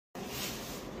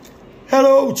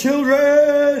Hello,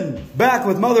 children! Back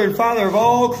with Mother and Father of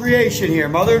all creation here,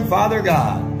 Mother and Father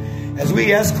God, as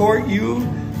we escort you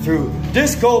through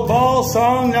Disco Ball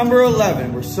song number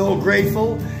 11. We're so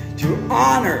grateful to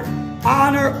honor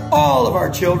all of our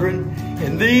children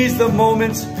in these, the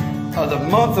moments of the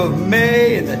month of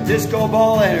May and the Disco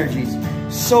Ball energies.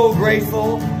 So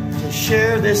grateful to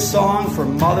share this song for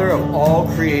Mother of all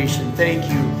creation. Thank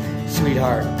you,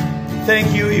 sweetheart.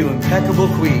 Thank you, you impeccable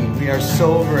queen. We are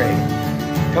so great.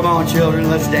 Come on, children,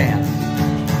 let's dance.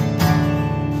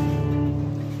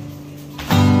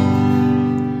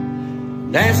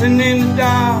 Dancing in the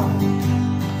dark,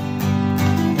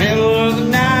 middle of the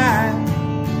night,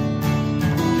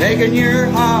 taking your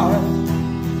heart,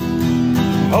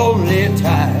 holding it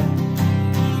tight.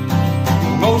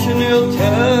 Emotional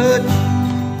touch,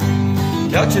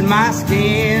 touching my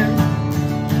skin,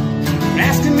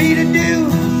 asking me to do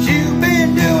what you've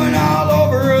been doing all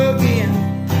over again.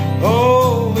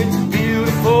 Oh, it's a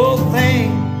beautiful thing.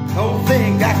 Don't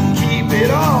think I can keep it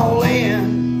all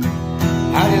in.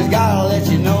 I just gotta let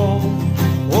you know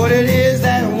what it is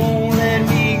that won't let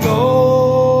me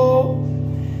go.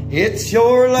 It's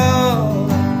your love,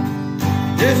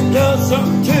 just does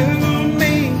something to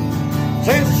me,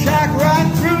 sends a shock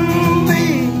right through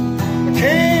me. I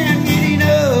can't get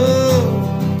enough.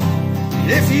 And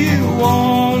if you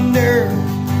wonder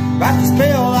about the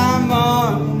spell I'm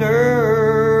under,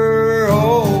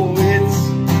 oh, it's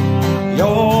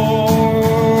your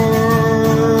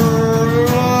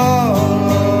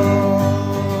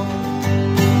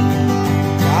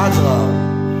God's love,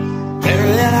 better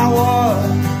than I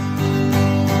was,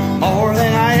 more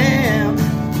than I am.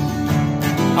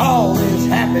 All this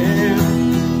happened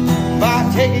by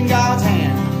taking God's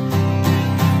hand.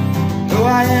 Who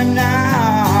I am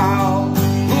now,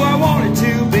 who I wanted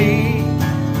to be.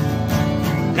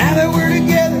 Now that we're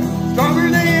together, stronger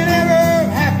than ever,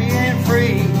 happy and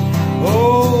free.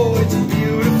 Oh, it's a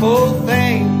beautiful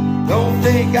thing. Don't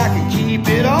think I can keep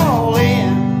it all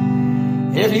in.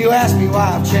 If you ask me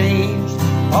why I've changed,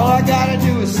 all I gotta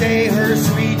do is say her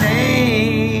sweet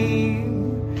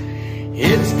name.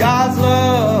 It's God's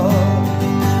love.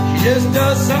 She just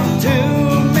does something to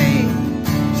me,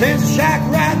 sends a shock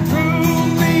right through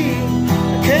me. I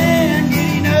can't get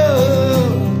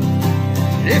enough.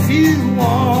 And if you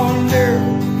wonder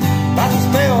about the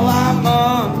spell I'm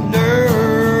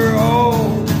under,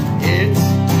 oh, it's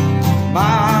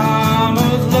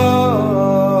Mama's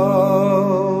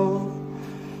love.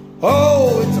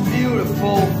 Oh, it's a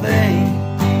beautiful thing.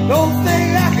 Don't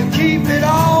think I can keep it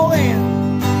all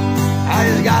in. I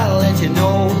just gotta let you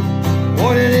know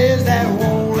what it is that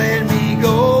won't let me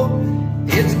go.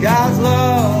 It's God's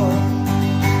love,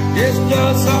 just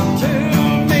does something to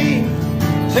me,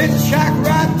 sends a shock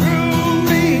right through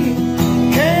me.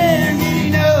 Can't get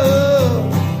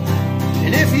enough.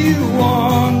 And if you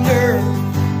wonder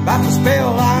about the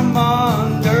spell I'm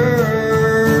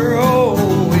under,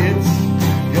 oh, it's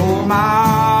your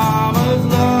mama's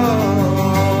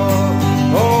love.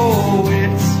 Oh,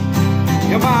 it's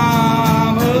your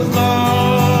mama's love.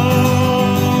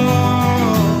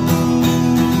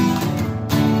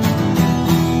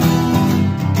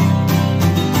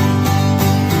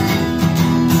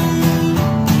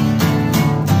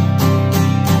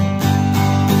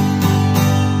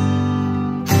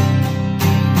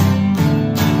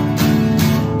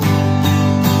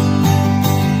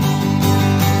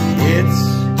 It's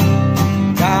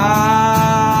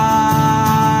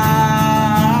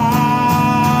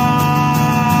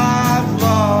God's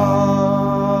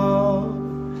love.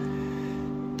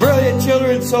 Brilliant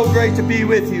children, so great to be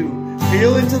with you.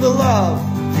 Feel into the love,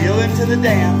 feel into the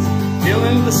dance, feel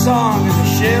into the song and the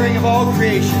sharing of all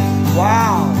creation.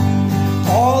 Wow,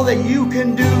 all that you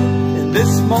can do in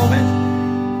this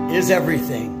moment is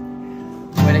everything.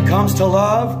 When it comes to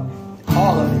love,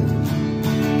 all of you.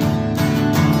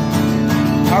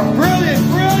 Our brilliant,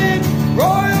 brilliant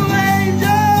royal angels,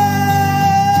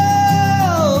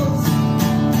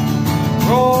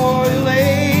 royal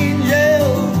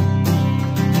angels.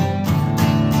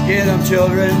 Get them,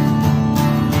 children.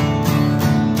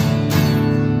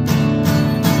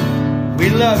 We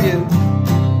love you.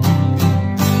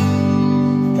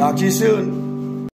 Talk to you soon.